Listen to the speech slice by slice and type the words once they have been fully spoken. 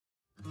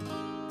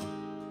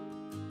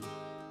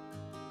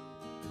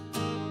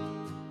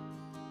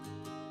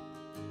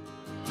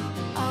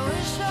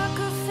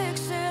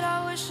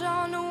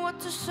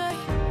say,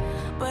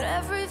 but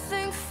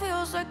everything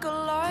feels like a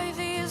lie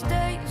these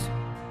days.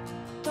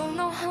 Don't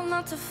know how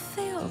not to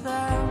feel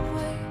that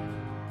way.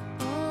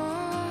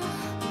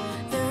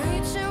 They're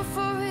reaching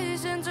for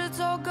reasons, it's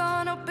all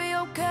gonna be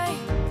okay,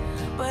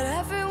 but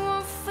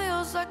everyone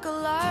feels like a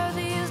liar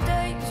these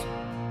days.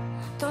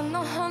 Don't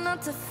know how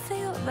not to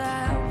feel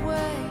that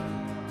way.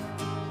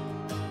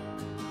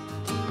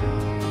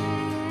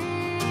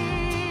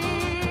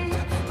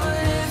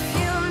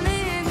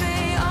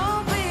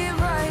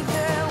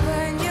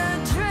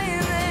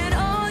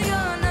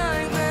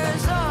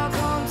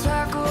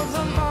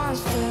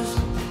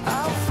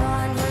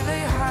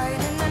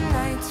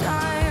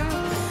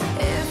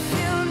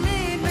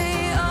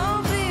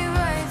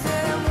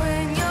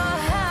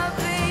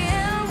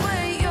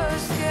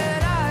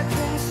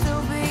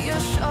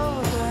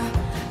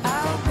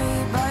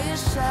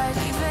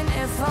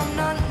 I'm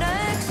not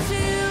next to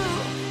you.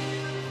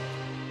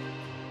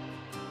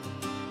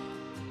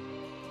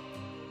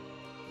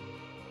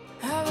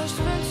 Have I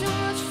spent too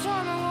much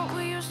time on what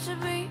we used to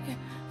be?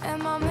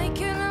 Am I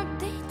making up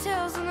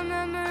details in the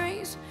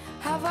memories?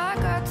 Have I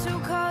got too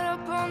caught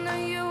up on the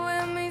you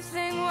and me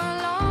thing?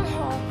 Well, I'm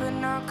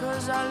hoping not,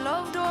 cause I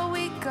loved what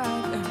we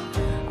got.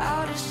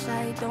 Out of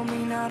sight, don't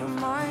mean out of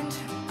mind.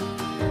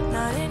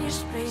 Not in your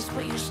space,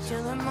 but you're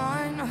still in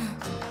mine.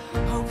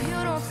 Hope you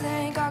don't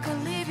think I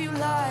can leave you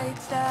like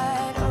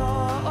that. Oh,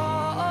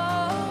 oh,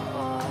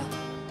 oh, oh.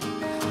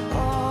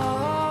 Oh,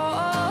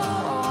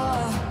 oh,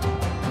 oh.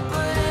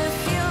 But if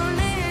you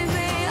need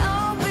me,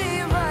 I'll be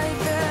right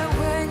there.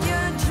 When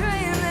you're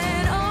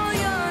dreaming all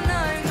your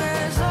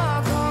nightmares,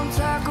 I'll come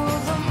tackle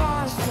the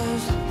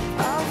monsters.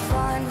 I'll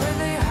find where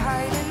they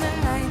hide in the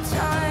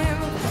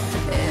nighttime.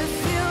 If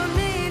you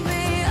need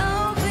me,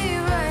 I'll be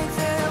right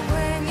there.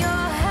 When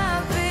you're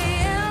happy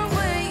and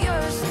when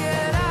you're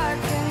scared, I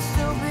can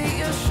still be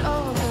your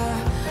shoulder.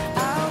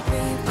 I'll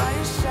be by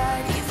your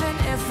side even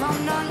if I'm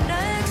not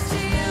next to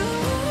you.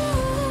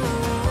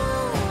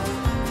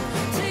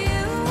 To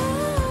you.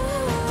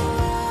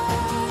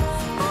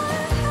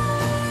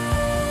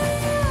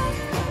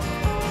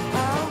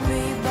 I'll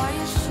be by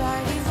your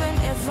side even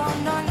if I'm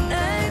not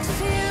next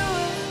to you.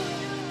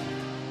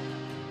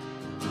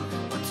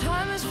 Well,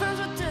 time is friends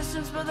with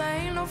distance, but there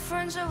ain't no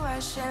friends at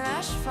rest, and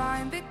that's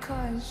fine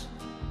because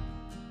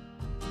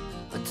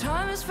but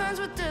time is friends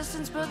with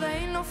distance, but there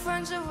ain't no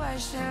friends at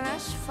rest, and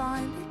that's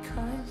fine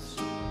because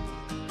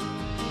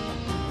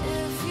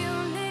if you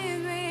need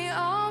me,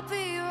 I'll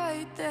be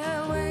right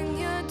there. When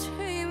you're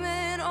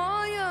dreaming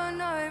all your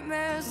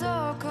nightmares,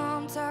 I'll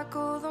come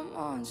tackle the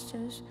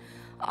monsters.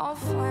 I'll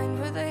find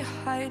where they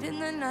hide in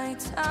the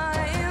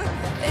nighttime.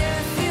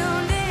 If